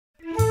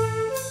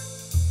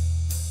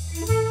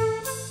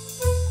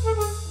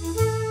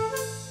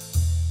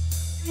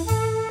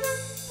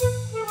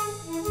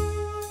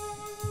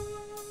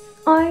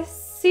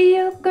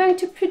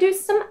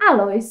produce some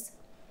alloys.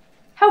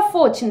 How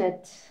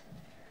fortunate.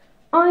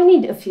 I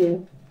need a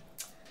few.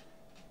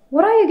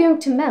 What are you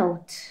going to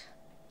melt?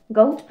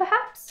 Gold,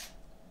 perhaps?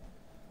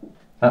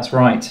 That's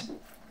right.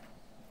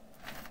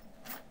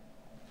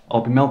 I'll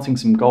be melting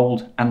some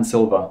gold and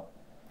silver.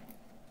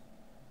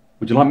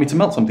 Would you like me to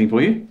melt something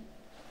for you?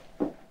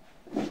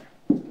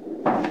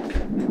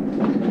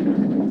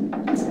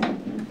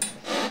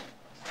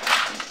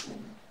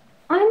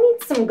 I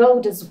need some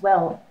gold as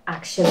well,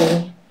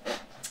 actually.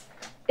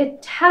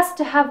 It has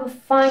to have a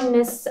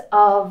fineness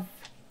of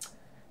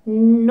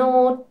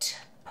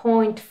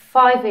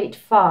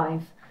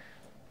 0.585.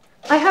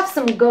 I have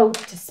some gold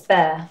to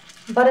spare,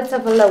 but it's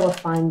of a lower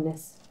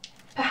fineness.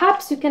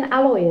 Perhaps you can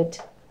alloy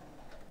it.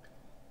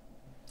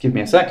 Give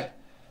me a sec.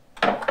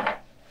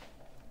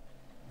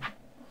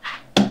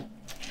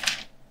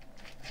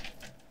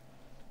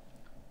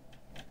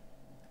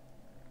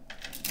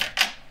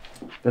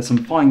 There's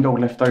some fine gold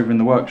left over in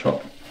the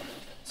workshop,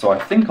 so I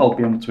think I'll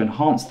be able to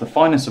enhance the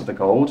fineness of the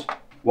gold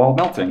while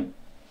melting.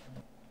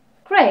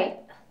 Great.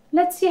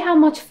 Let's see how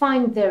much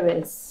fine there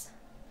is.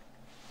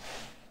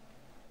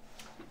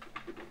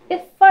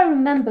 If I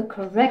remember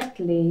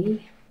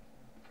correctly,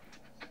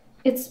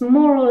 it's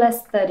more or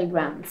less 30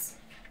 grams.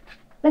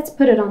 Let's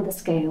put it on the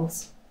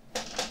scales.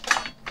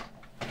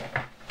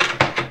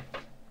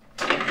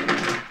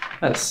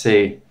 Let's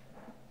see.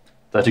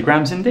 30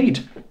 grams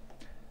indeed.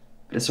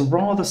 It's a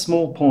rather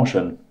small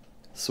portion,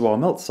 so I'll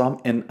melt some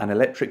in an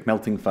electric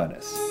melting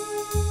furnace.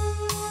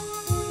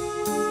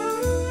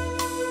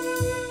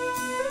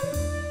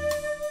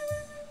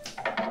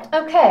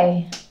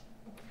 Okay.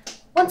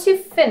 Once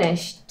you've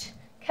finished,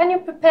 can you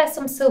prepare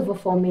some silver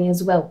for me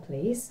as well,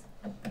 please?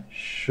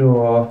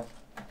 Sure.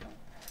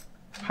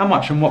 How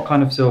much and what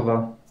kind of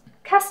silver?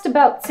 Cast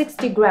about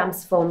 60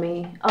 grams for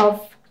me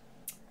of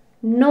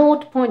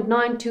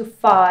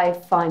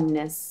 0.925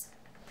 fineness.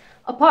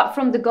 Apart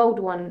from the gold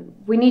one,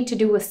 we need to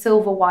do a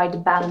silver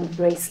wide band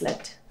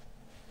bracelet.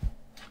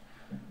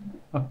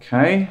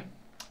 Okay,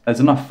 there's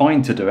enough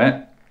fine to do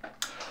it.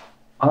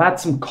 I'll add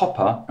some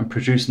copper and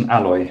produce an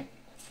alloy.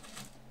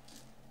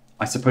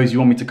 I suppose you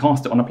want me to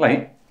cast it on a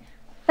plate?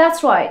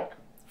 That's right.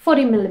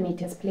 40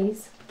 millimeters,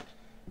 please.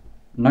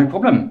 No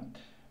problem.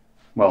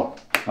 Well,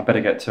 I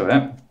better get to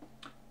it.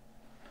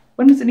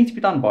 When does it need to be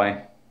done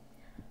by?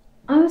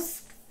 I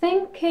was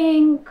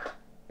thinking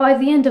by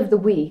the end of the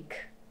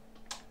week.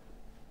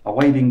 I'll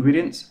weigh the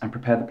ingredients and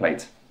prepare the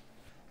plate.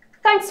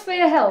 Thanks for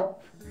your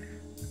help.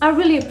 I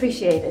really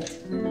appreciate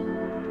it.